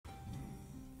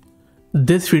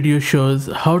This video shows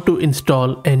how to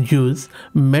install and use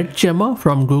MedGemma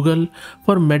from Google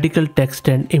for medical text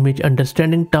and image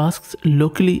understanding tasks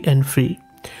locally and free.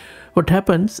 What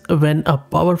happens when a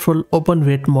powerful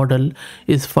open-weight model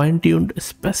is fine-tuned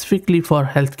specifically for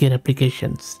healthcare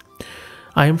applications?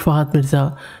 I am Fahad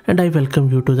Mirza and I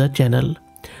welcome you to the channel.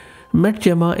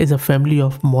 MedGemma is a family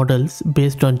of models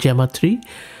based on Gemma 3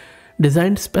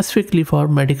 designed specifically for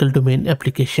medical domain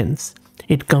applications.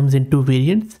 It comes in two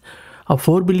variants: a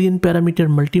 4 billion parameter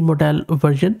multimodal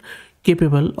version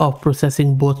capable of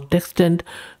processing both text and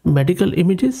medical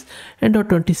images, and a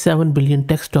 27 billion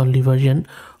text only version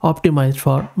optimized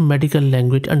for medical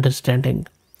language understanding.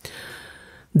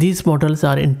 These models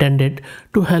are intended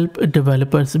to help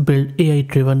developers build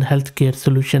AI-driven healthcare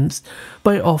solutions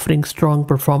by offering strong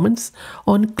performance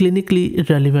on clinically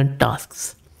relevant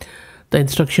tasks. The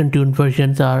instruction-tuned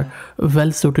versions are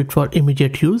well suited for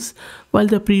immediate use, while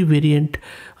the pre-variant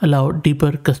allow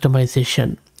deeper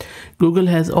customization. Google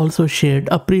has also shared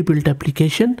a pre-built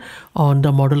application on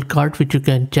the model card which you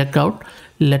can check out.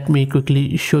 Let me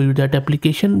quickly show you that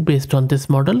application based on this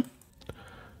model.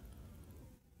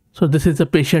 So this is a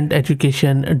patient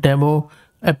education demo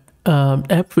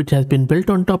app which has been built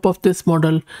on top of this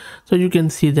model. So you can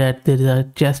see that there is a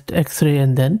chest x-ray,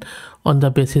 and then on the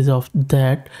basis of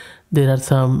that there are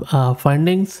some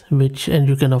findings and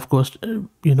you can of course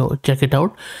check it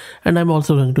out. And I'm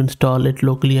also going to install it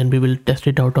locally and we will test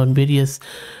it out on various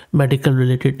medical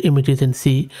related images and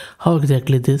see how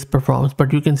exactly this performs.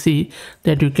 But you can see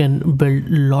that you can build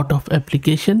a lot of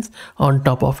applications on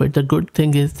top of it. The good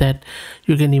thing is that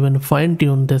you can even fine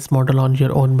tune this model on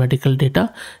your own medical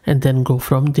data and then go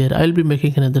from there. I'll be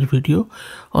making another video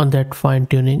on that fine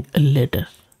tuning later.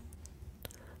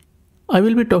 I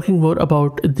will be talking more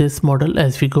about this model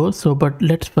as we go, but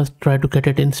let's first try to get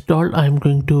it installed. I'm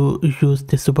going to use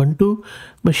this Ubuntu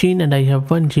machine and I have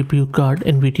one GPU card,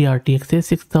 NVIDIA RTX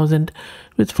A6000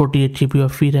 with 48 GB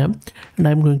of VRAM, and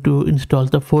I'm going to install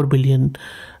the 4 billion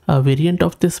variant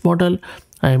of this model.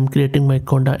 I am creating my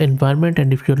Conda environment,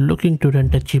 and if you're looking to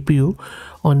rent a GPU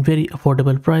on very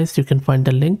affordable price, you can find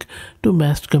the link to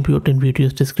Massed Compute in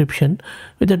video's description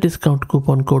with a discount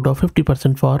coupon code of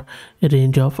 50% for a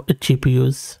range of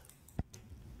GPUs.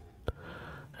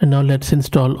 And now let's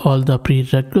install all the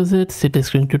prerequisites. It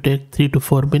is going to take 3 to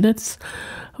 4 minutes.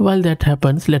 While that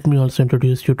happens, let me also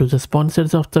introduce you to the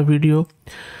sponsors of the video,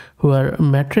 who are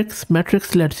Matrix.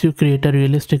 Matrix lets you create a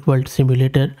realistic world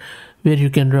simulator where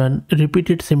you can run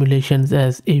repeated simulations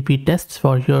as A/B tests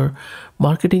for your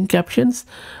marketing captions,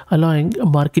 allowing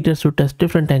marketers to test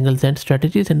different angles and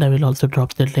strategies, and I will also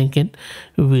drop the link in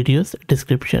video's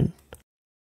description.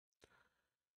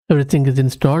 Everything is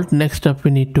installed. Next up, we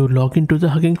need to log into the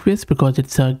Hugging Face because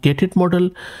it's a gated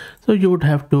model. So you would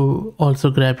have to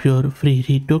also grab your free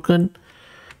read token,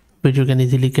 which you can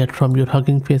easily get from your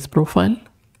Hugging Face profile.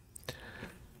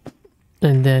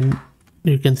 And then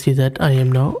you can see that I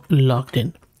am now logged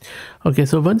in. Okay,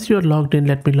 so once you're logged in,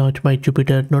 let me launch my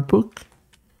Jupyter notebook,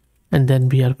 and then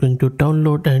we are going to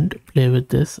download and play with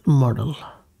this model.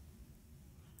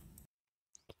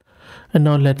 And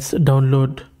now let's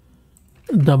download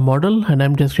the model, and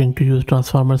I'm just going to use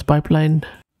Transformers pipeline.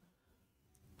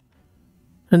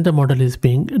 And the model is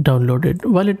being downloaded.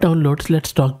 While it downloads,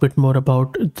 let's talk a bit more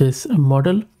about this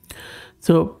model.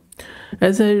 So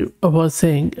as I was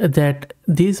saying, that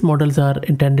these models are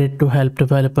intended to help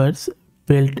developers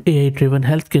build AI-driven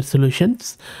healthcare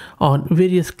solutions on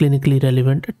various clinically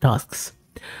relevant tasks.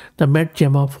 The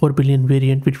MedGemma 4 billion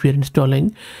variant, which we are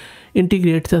installing,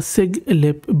 integrates a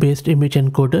SIG-lib-based image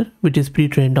encoder, which is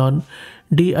pre-trained on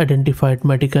de-identified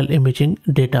medical imaging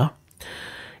data.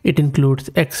 It includes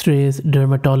X-rays,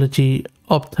 dermatology,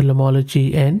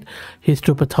 ophthalmology, and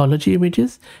histopathology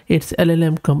images. Its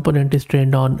LLM component is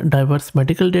trained on diverse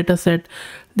medical dataset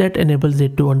that enables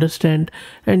it to understand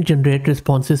and generate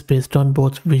responses based on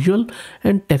both visual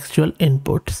and textual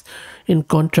inputs. In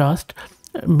contrast,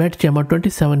 MedGemma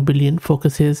 27 billion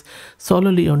focuses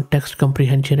solely on text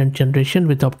comprehension and generation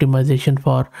with optimization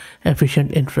for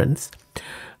efficient inference.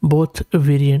 Both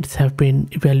variants have been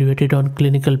evaluated on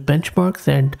clinical benchmarks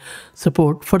and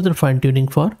support further fine-tuning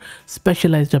for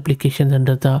specialized applications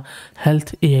under the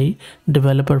Health AI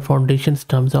Developer Foundation's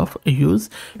terms of use,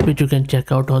 which you can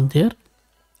check out on their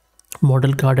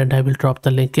model card, and I will drop the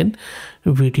link in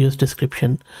video's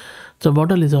description. The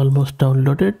model is almost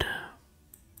downloaded.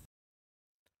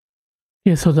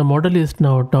 Yeah, so the model is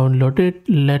now downloaded.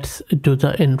 Let's do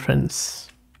the inference.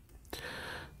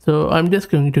 So I'm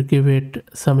just going to give it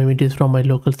some images from my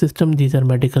local system. These are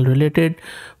medical related.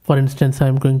 For instance,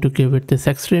 I'm going to give it this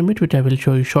X-ray image, which I will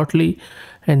show you shortly.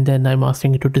 And then I'm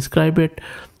asking it to describe it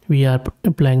we are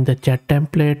applying the chat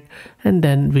template, and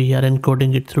then we are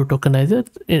encoding it through tokenizer.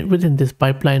 Within this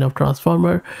pipeline of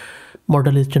transformer,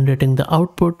 model is generating the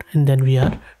output, and then we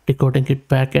are decoding it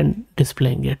back and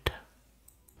displaying it.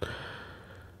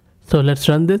 So let's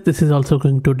run this. This is also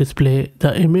going to display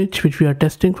the image which we are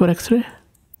testing for X-ray,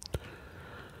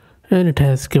 and it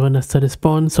has given us the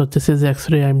response. So this is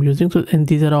X-ray I'm using. So, and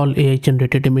these are all AI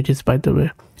generated images, by the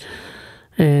way.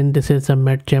 And this is a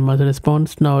MedGemma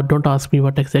response. Now don't ask me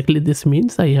what exactly this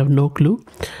means, I have no clue.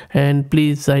 And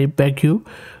please, I beg you,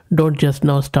 don't just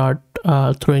now start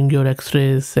throwing your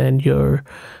X-rays and your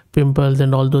pimples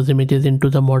and all those images into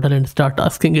the model and start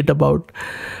asking it about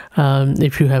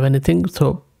if you have anything.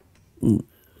 So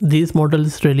these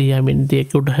models really, I mean, they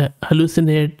could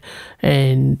hallucinate,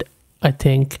 and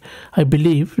I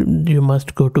believe you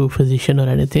must go to a physician or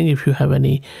anything if you have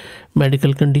any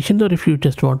medical conditions, or if you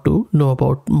just want to know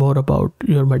about more about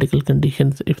your medical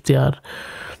conditions, if they are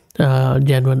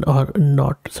genuine or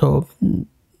not. So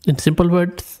in simple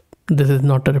words, this is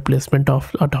not a replacement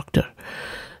of a doctor.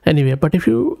 Anyway, but if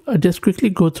you just quickly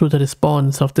go through the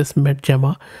response of this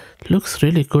MedGemma, looks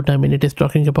really good. I mean, it is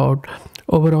talking about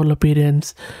overall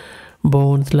appearance,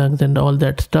 bones, lungs, and all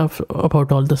that stuff,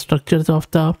 about all the structures of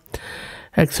the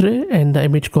X-ray, and the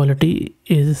image quality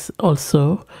is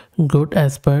also good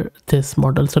as per this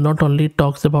model. So not only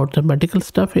talks about the medical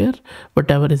stuff here,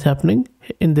 whatever is happening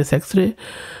in this X-ray,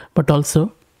 but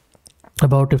also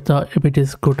about if the image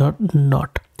is good or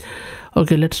not.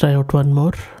 Okay, let's try out one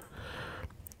more.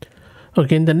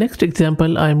 Okay, in the next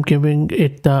example, I'm giving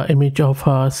it the image of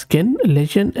a skin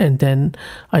lesion, and then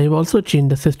I have also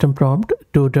changed the system prompt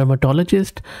to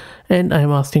dermatologist, and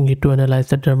I'm asking it to analyze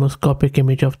the dermoscopic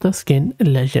image of the skin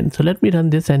lesion. So let me run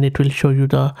this, and it will show you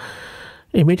the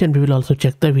image, and we will also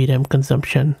check the VRAM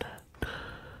consumption.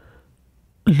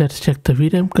 Let's check the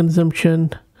VRAM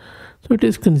consumption. So it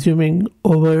is consuming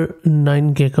over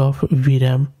 9 gig of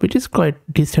VRAM, which is quite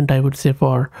decent, I would say,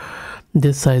 for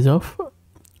this size of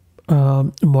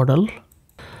model.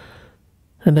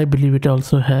 And I believe it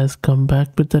also has come back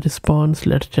with the response.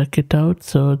 Let's check it out.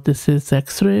 So this is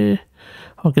X-ray.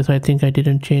 Okay, so I think I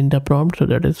didn't change the prompt, so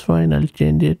that is fine. I'll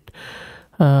change it.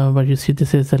 But you see,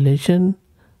 this is a lesion,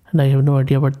 and I have no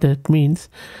idea what that means.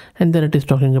 And then it is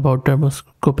talking about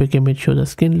dermoscopic image, show the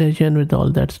skin lesion with all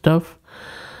that stuff,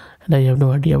 and I have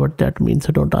no idea what that means,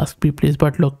 so don't ask me, please.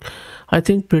 But look, I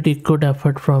think pretty good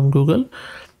effort from Google.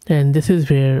 And this is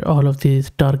where all of these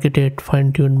targeted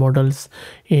fine-tuned models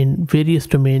in various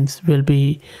domains will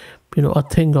be, a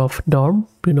thing of norm.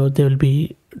 They will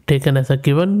be taken as a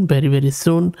given very, very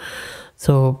soon.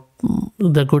 So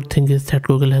the good thing is that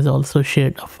Google has also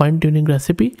shared a fine-tuning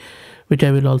recipe, which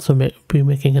I will also be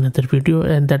making another video,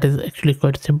 and that is actually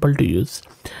quite simple to use.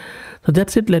 So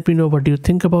that's it. Let me know what you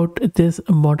think about this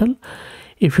model.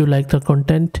 If you like the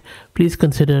content, please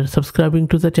consider subscribing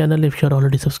to the channel. If you're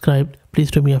already subscribed, please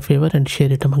do me a favor and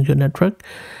share it among your network,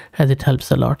 as it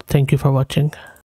helps a lot. Thank you for watching.